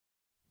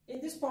In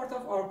this part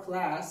of our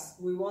class,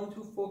 we want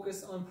to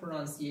focus on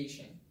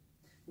pronunciation.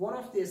 One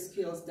of the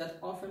skills that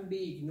often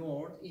be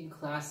ignored in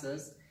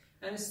classes,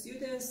 and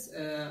students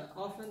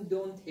often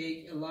don't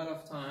take a lot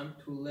of time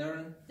to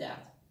learn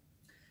that.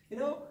 You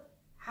know,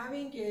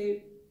 having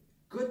a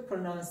good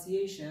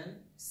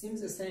pronunciation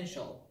seems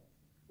essential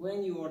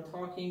when you are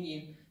talking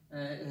in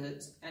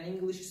an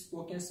English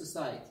spoken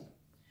society.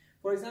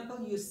 For example,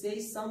 you say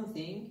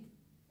something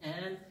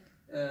and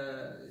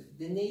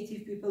the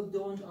native people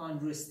don't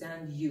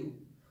understand you,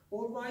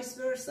 or vice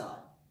versa.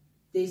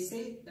 They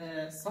say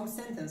some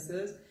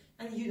sentences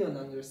and you don't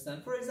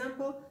understand. For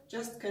example,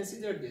 just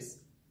consider this.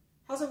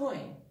 How's it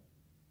going?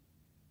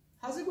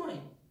 How's it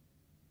going?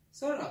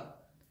 Sarah,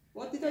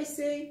 what did I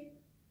say?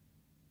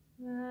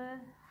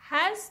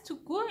 How's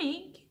it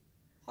going?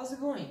 How's it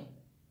going?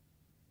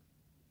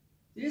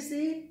 Do you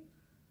see?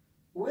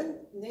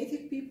 When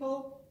native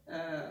people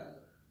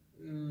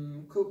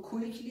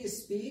quickly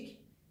speak,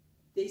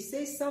 they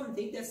say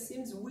something that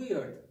seems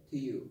weird to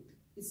you.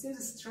 It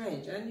seems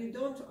strange and you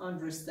don't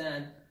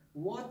understand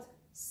what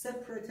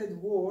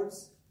separated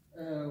words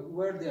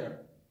were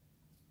there.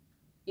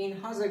 In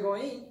how's it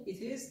going,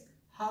 it is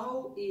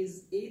how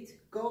is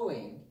it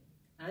going.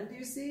 And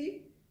you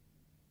see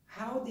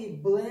how they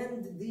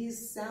blend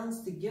these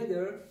sounds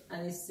together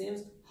and it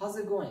seems how's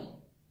it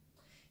going.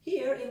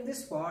 Here in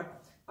this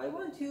part, I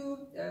want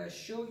to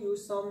show you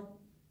some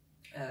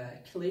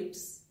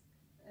clips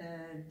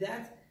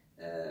that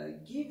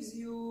gives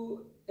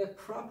you a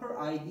proper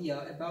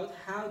idea about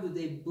how do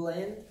they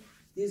blend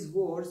these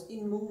words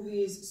in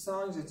movies,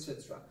 songs,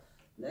 etc.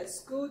 Let's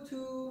go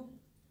to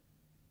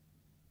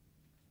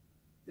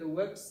the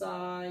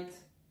website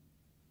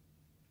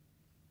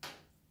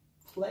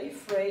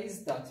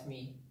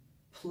playphrase.me.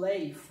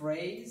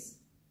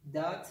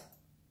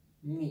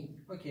 Playphrase.me.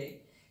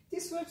 Okay,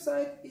 this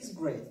website is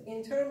great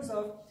in terms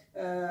of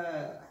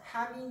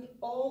having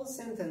all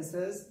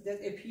sentences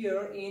that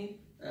appear in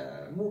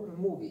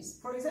movies.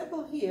 For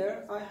example,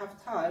 here I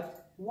have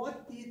typed,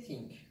 what do you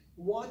think?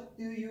 What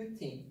do you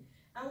think?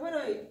 And when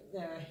I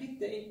hit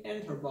the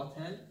enter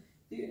button,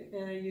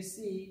 you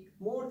see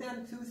more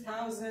than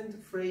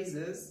 2,000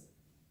 phrases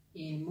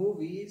in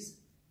movies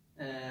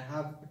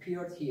have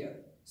appeared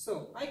here.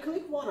 So I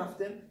click one of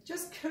them.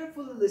 Just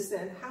carefully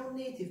listen how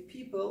native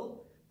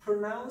people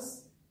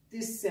pronounce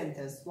this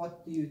sentence.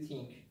 What do you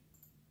think?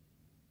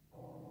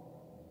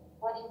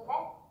 What do you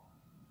think?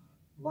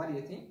 What do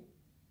you think?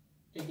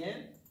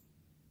 Again?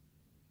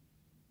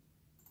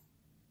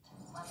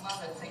 My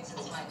mother thinks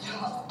it's my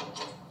job.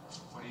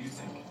 What do you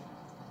think?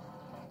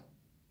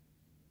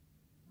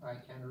 I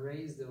can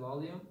raise the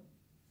volume.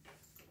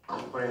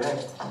 What do you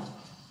think?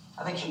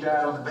 I think she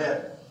died on the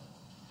bed.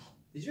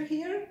 Did you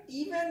hear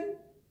even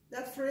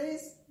that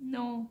phrase?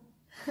 No.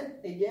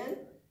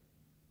 Again?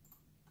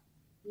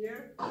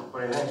 Here? What do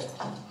you think?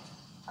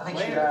 I think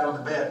she died on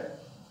the bed.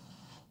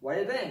 What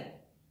do you think?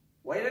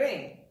 What do you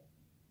think?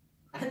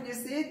 And you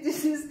see,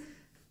 this is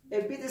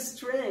a bit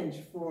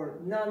strange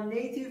for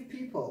non-native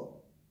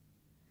people.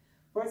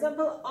 For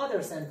example,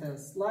 other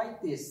sentence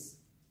like this.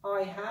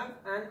 I have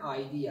an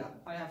idea.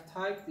 I have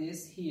typed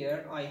this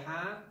here. I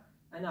have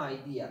an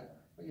idea.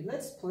 Okay,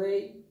 let's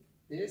play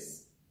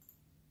this.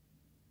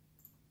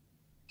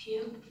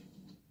 Cute.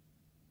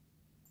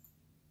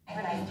 I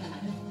have an idea.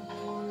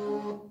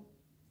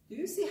 Do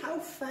you see how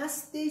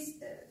fast they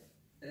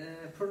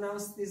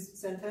pronounce this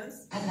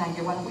sentence? I have an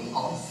idea. Why don't we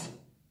all?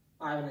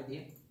 I have an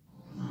idea.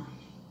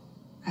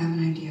 I have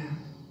an idea.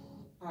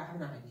 I have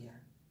an idea.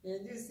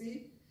 And you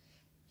see,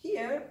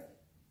 here,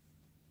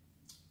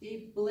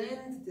 they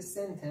blend the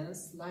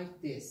sentence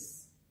like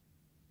this.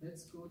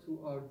 Let's go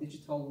to our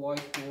digital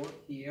whiteboard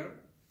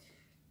here.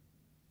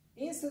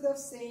 Instead of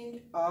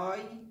saying, I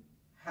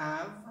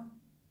have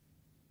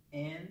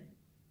an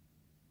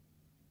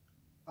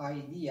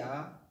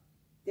idea,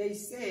 they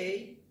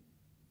say,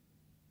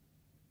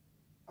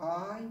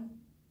 I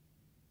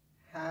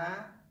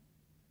have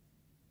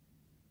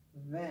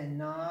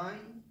an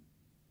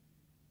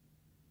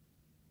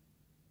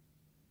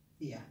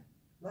idea,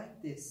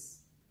 like this.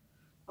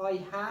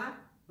 I have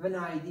an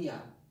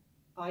idea.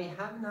 I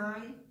have an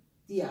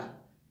idea.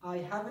 I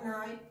have an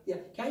idea.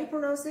 Can you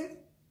pronounce it?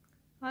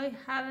 I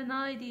have an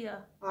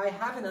idea. I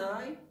have an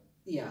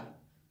idea.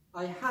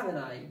 I have an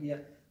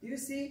idea. Do you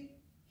see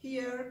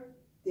here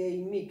they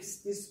mix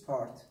this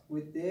part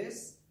with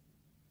this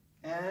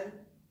and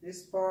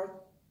this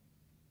part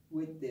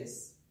with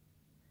this.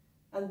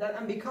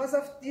 And because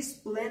of this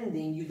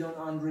blending, you don't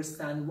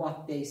understand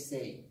what they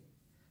say.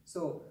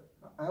 So,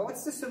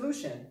 what's the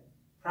solution?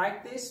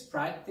 Practice,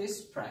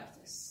 practice,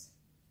 practice.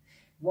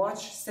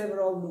 Watch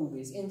several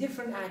movies in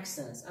different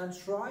accents and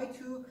try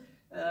to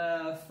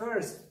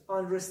first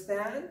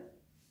understand,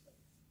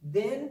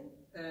 then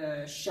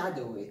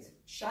shadow it.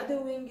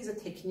 Shadowing is a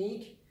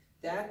technique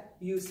that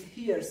you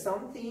hear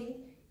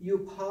something,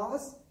 you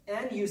pause,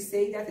 and you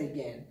say that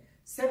again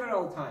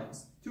several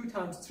times, 2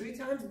 times, 3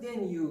 times,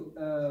 then you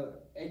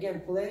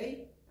again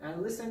play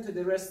and listen to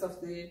the rest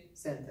of the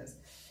sentence.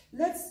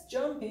 Let's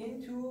jump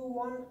into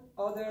one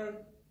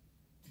other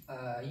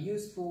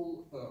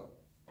useful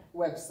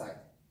website.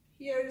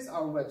 Here is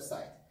our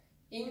website,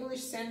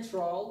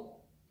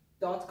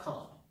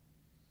 EnglishCentral.com.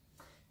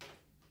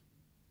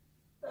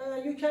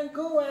 You can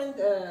go and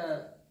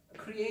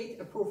create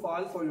a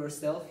profile for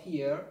yourself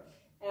here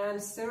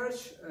and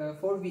search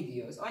for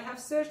videos. I have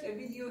searched a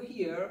video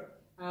here,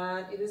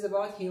 and it is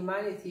about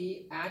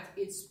humanity at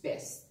its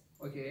best.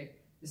 Okay,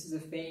 this is a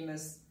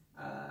famous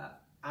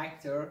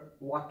actor,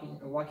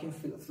 Joaquin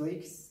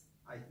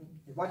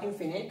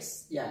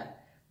Phoenix, yeah,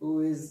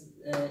 who is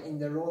in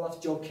the role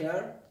of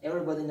Joker.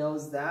 Everybody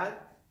knows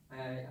that.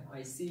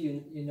 I see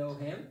you know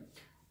him.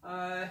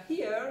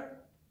 Here,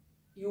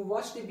 you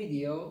watch the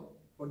video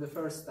for the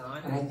first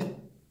time. And I think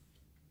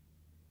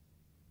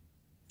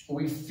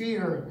we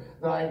fear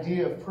the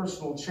idea of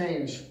personal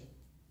change.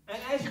 And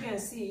as you can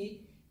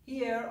see,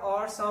 here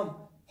are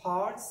some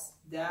parts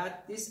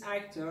that this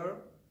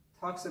actor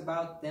talks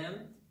about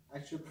them,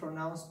 actually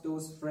pronounce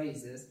those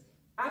phrases.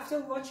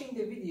 After watching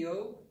the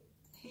video,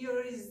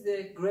 here is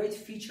the great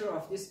feature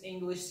of this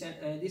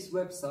this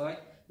website,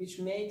 which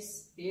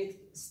makes it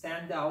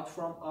stand out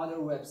from other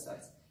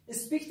websites.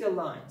 Speak the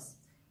lines.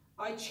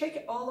 I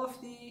check all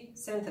of the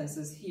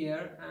sentences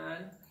here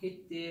and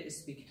hit the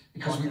speak.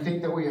 Because we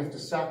think that we have to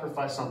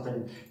sacrifice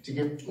something to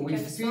give. We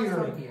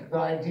fear the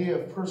idea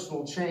of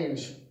personal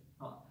change.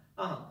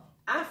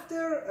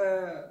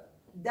 After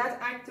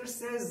that actor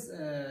says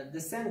the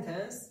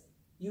sentence,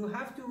 you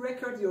have to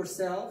record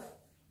yourself,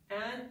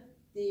 and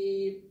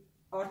the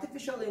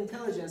artificial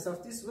intelligence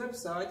of this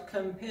website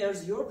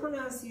compares your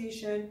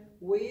pronunciation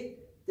with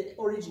the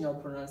original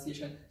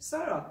pronunciation.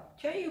 Sarah,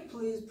 can you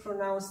please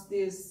pronounce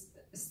this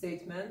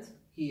statement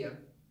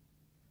here?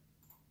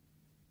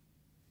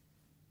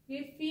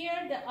 We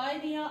fear the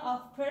idea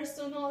of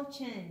personal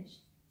change.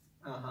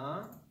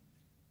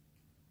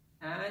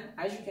 And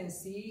as you can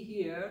see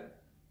here,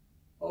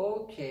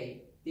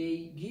 okay,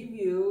 they give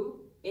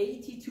you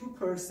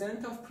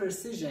 82% of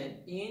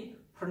precision in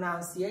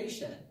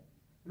pronunciation.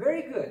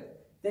 Very good.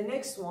 The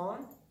next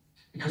one.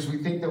 Because we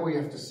think that we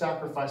have to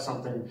sacrifice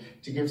something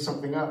to give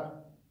something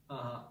up.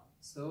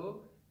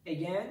 So,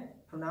 again,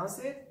 pronounce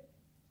it.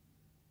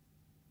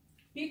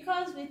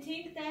 Because we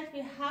think that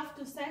we have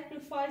to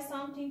sacrifice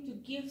something to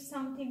give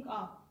something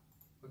up.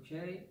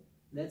 Okay,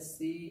 let's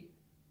see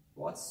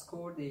what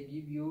score they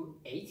give you.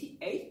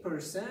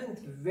 88%.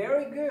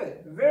 Very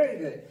good, very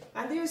good.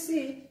 And you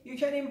see, you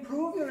can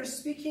improve your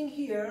speaking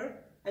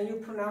here and your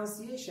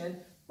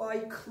pronunciation by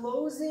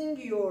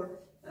closing your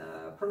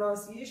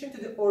pronunciation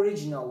to the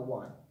original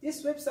one.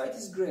 This website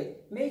is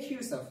great. Make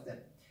use of them.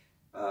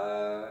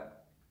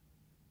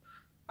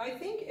 I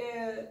think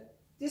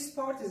this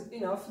part is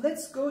enough.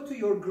 Let's go to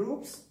your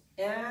groups,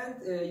 and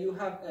you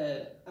have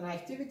an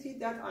activity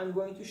that I'm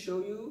going to show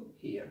you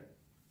here.